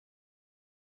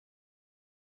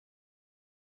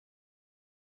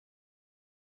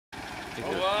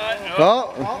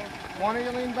Oh. Why don't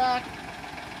you lean back?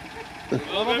 A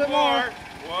little bit more.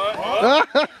 One.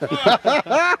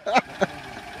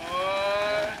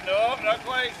 No, not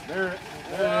quite. There.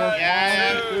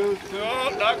 Yeah. Two. No,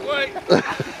 not quite. 1,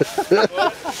 2,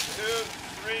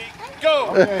 3, go.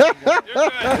 Okay. You're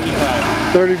good.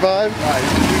 35? Right,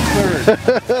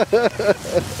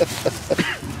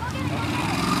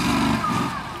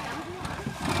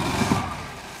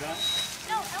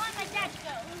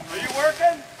 Are you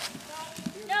working?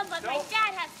 No, but my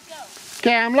dad has to go.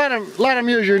 Cam, let him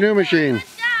use your new machine.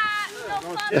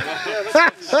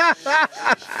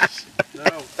 No,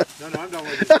 I'm done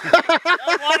with it.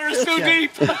 That water is too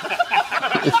deep.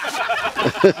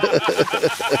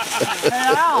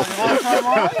 Hey, Al, you want some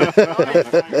water?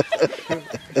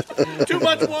 Too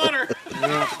much water.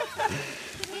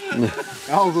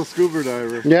 Al's a scuba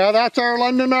diver. Yeah, that's our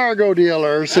London Argo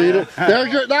dealer. See,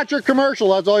 that's your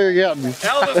commercial. That's all you're getting.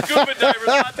 Al the scuba diver's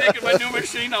not taking my new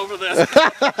machine over this.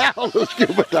 Al the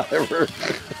scuba diver.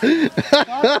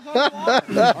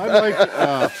 I'd like,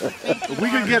 we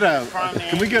could get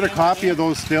can we get a copy of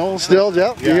those stills? Stills,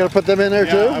 yep. Yeah. You're going to put them in there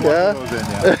too? I want those in,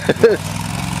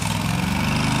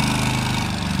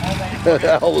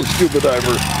 yeah. Al the scuba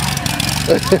diver.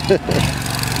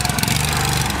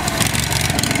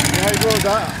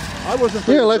 I wasn't.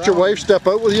 You gonna let your wife step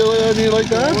out with you like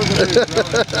that? I wasn't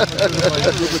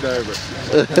scuba diver.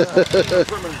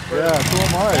 Yeah, so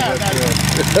am I.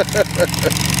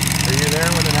 Are you there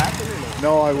when it happened or no?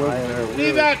 No, I wasn't there.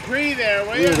 Leave that tree there,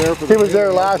 will We were you? there for He was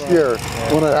there last year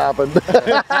when it happened.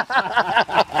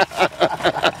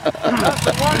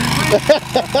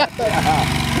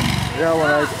 Yeah, when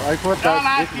I put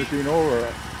that dick machine over,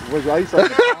 it was ice on the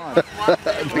pond.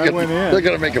 I went in. They're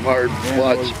gonna make him hard.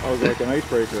 Watch. I was like an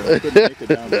icebreaker. And I couldn't make it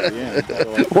down to the end.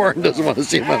 So Warren doesn't want to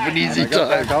see him have an easy I got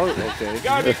time. back out, okay. You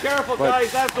gotta be careful,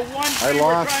 guys. That's the one I thing we're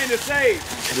lost. trying to save.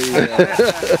 I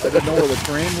didn't know where the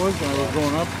train was when I was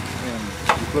going up, and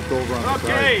he flipped over on the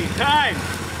side. Okay, time.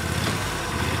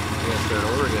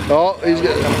 Oh,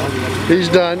 he's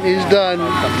done. He's done.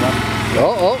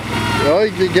 Oh,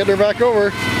 you can get her back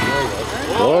over.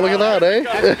 Oh, look at that, eh?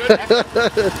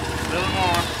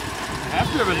 I've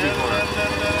driven before.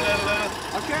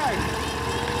 Okay.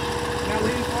 Now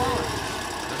lean forward.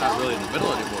 They're not really in the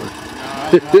middle anymore.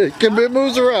 It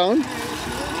moves around.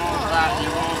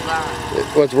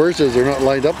 What's worse is they're not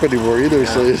lined up anymore either,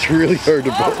 so it's really hard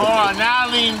to put. Now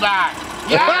lean back.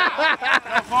 Yeah.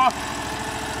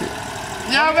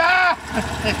 Yeah,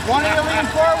 one of you lean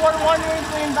forward, one of you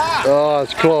lean back. Oh,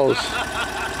 it's close.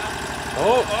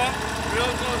 Oh, real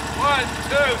close. 1,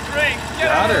 2, 3.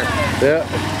 Get her. Yeah.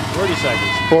 40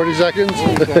 seconds. 40 seconds.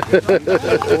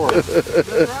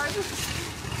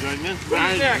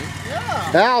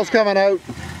 Al's coming out.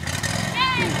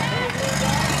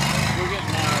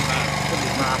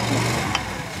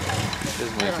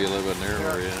 This might be a little bit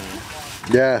narrower, yeah.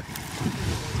 Yeah.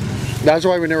 That's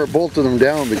why we never bolted them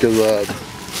down, because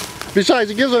besides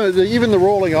it gives them even the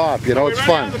rolling off, you know, it's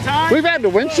fun. We've had to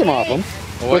winch them off them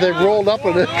where they've rolled up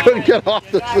and they couldn't get off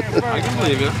the I can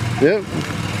believe you. Yep.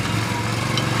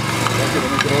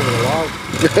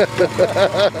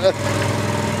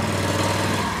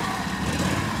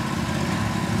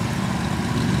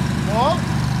 Oh.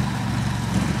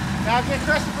 Now get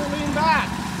Christopher lean back.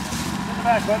 Lean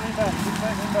back, bud, lean back, lean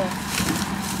back, lean back.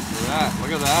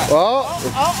 Look at that. Oh.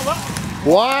 Look.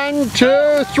 1,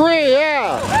 2, 3,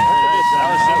 yeah. That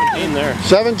was 17 there.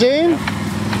 17?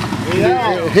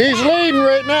 Yeah. He's leading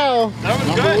right now. That was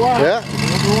good. Yeah.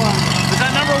 Is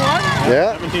that number 1?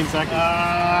 Yeah. 17 seconds.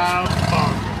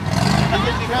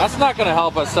 That's not going to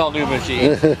help us sell new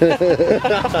machines. Except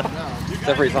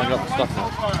for he's hung up the stuff now.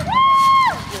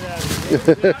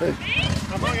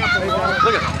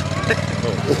 Look at it.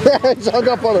 He's hung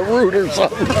up on a root or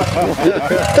something.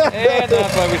 And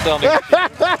that's why we sell new machines.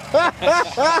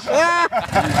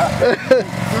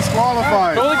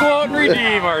 Disqualified. Only go out and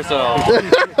redeem ourselves. Look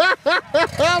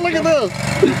at this.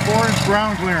 4-inch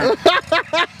ground clearance.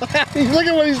 He's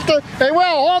looking what he's doing. Hey,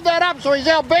 Will, hold that up so he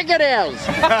sees how big it is.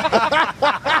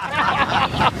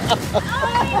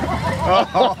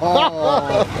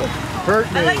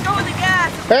 Hurt me. I like going the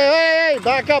gas. Hey,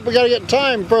 back up. We got to get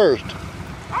time first.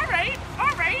 All right,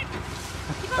 all right.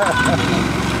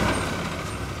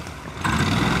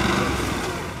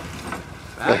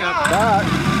 Back up. That.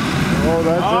 Oh,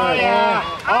 that's it. Yeah.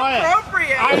 How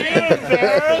appropriate. I am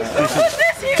embarrassed. What's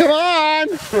this here? Come on.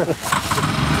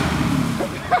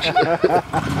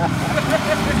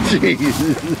 Jeez.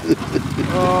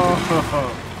 Oh.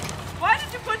 Why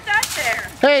did you put that there?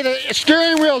 Hey, the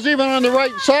steering wheel's even on the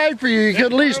right side for you. You could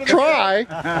at least try.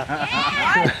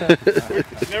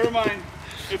 Never mind.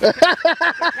 It's a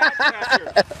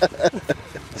cat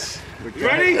you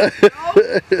ready? Go! Go!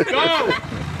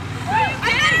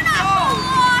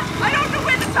 I don't know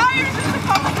where the tires are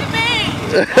supposed to be.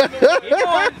 You're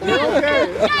okay.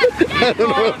 I don't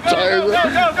know what tires Go,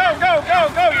 are.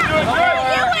 go! You're doing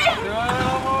great.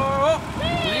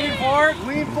 Lean forward.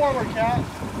 Lean forward, Cat.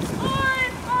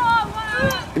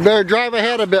 You better drive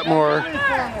ahead a bit more.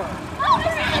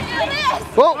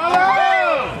 Whoa!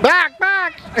 Back!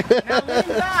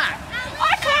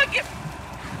 I can't get.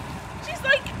 She's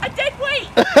like a dead weight.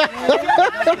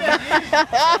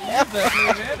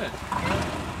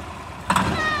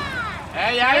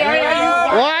 Hey.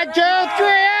 1, 2, 3,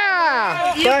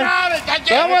 yeah! You got it.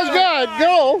 That was good.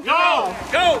 Go!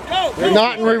 Go!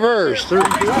 Not in reverse.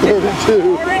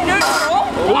 32.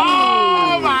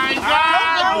 Oh my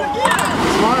God!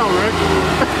 Smile, Rick.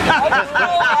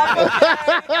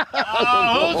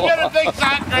 Who's gonna fix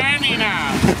that granny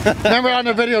now? Remember on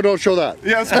the video, don't show that.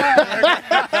 Yeah, smile, Rick.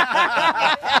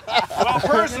 Well,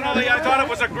 personally, I thought it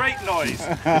was a great noise.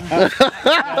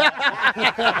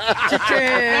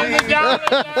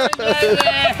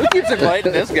 Who keeps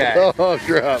inviting this guy? Oh,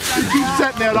 crap. Keep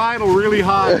setting that idle really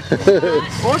high.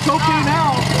 Oh, it's okay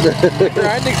now.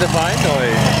 Grinding's a fine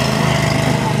noise.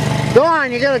 Go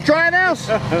on, you gonna try this?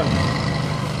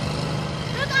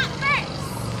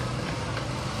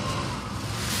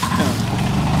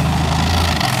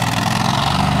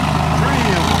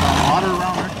 Water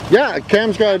around there. Yeah,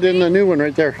 Cam's got it in the new one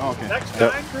right there. Okay. Next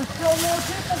time, there's still more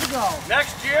people to go.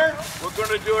 Next year, we're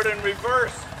gonna do it in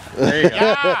reverse. There you go.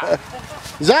 Yeah.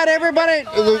 Is that everybody?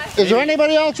 Is there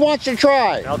anybody else wants to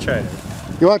try? I'll try it.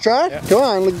 You want to try it? Come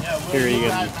on. look. Here, you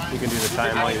can do the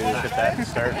time while you just hit that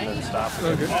start and then stop.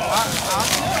 Okay.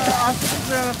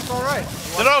 That's all right.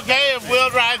 Is it okay if Will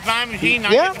drives my machine?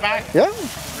 I Yeah. get back? Yeah.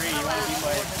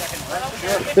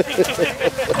 Did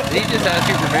he just ask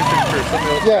you permission for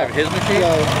somebody else to Yeah. drive his machine?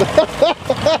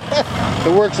 Yeah.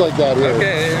 It works like that here.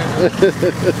 Okay.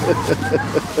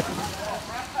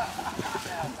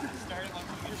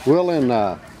 Will and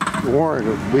Warren,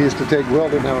 we used to take, Will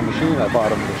didn't have a machine. I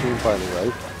bought him a machine finally,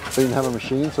 right? They didn't have a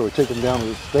machine, so we take him down to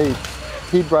the state.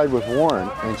 He'd ride with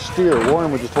Warren and steer. Warren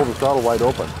would just hold the throttle wide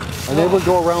open. And they would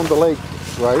go around the lake,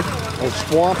 right? And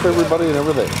swamp everybody and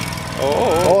everything.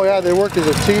 Oh yeah, they work as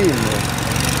a team.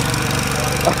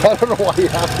 I don't know why you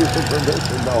have to for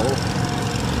permission, though.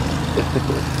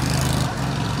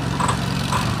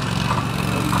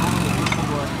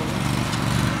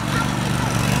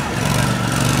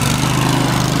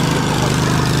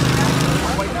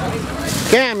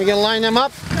 Cam, you gonna line them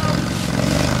up?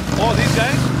 Oh, these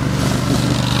guys?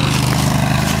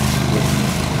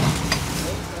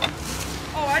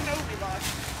 Oh, I know we lost.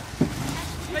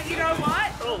 But you know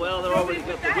what? Oh, well, they're already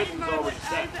got the width already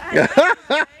set.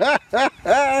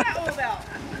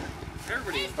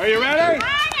 Are you ready?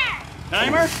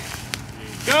 Timer?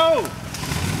 Go!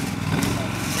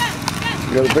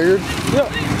 You got it figured? Yeah.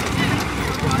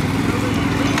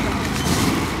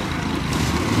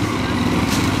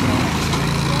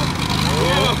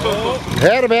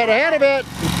 Ahead a bit, ahead a bit.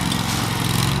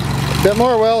 A bit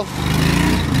more, Will.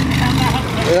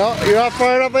 You're not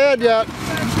far enough ahead yet.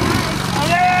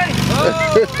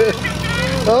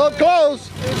 Oh, close.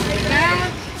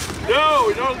 No,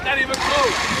 not even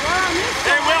close.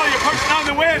 Hey, Will, you're pushing on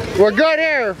the winch. We're good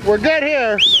here. We're good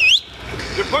here.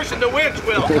 You're pushing the winch,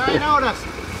 Will. I noticed.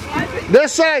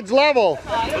 This side's level.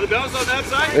 Are the bells on that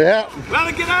side? Yeah.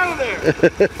 Well, get out of there.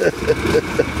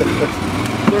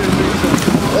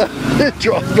 It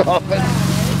dropped off it.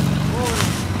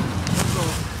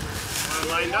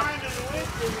 Lined up.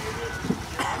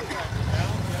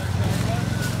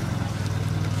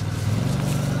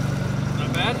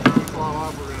 Not bad?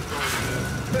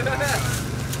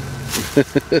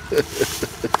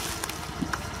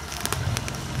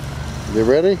 You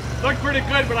ready? Look pretty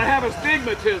good, but I have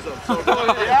astigmatism, so go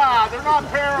ahead. Yeah, they're not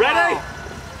parallel. Ready?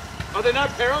 Are they not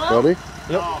parallel? Ready?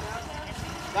 No.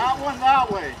 That one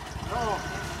that way. No.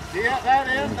 Yeah, that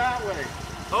end that way.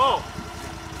 Oh.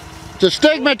 It's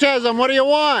astigmatism. What do you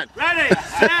want? Ready,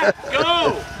 set,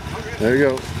 go. There you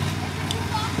go.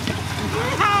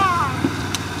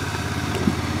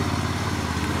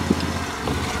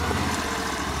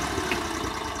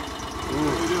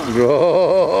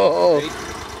 Go.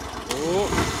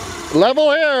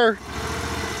 Level here.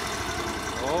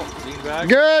 Oh, lean back.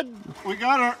 Good. We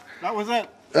got her. That was it.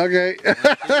 Okay.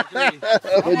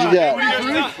 What'd you get?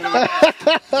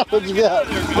 What'd you get?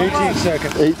 18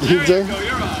 seconds. 18 seconds.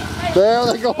 You're on. There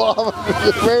they go off.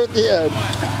 Right at the end.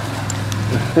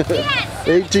 Yes!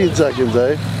 18 seconds,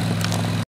 eh?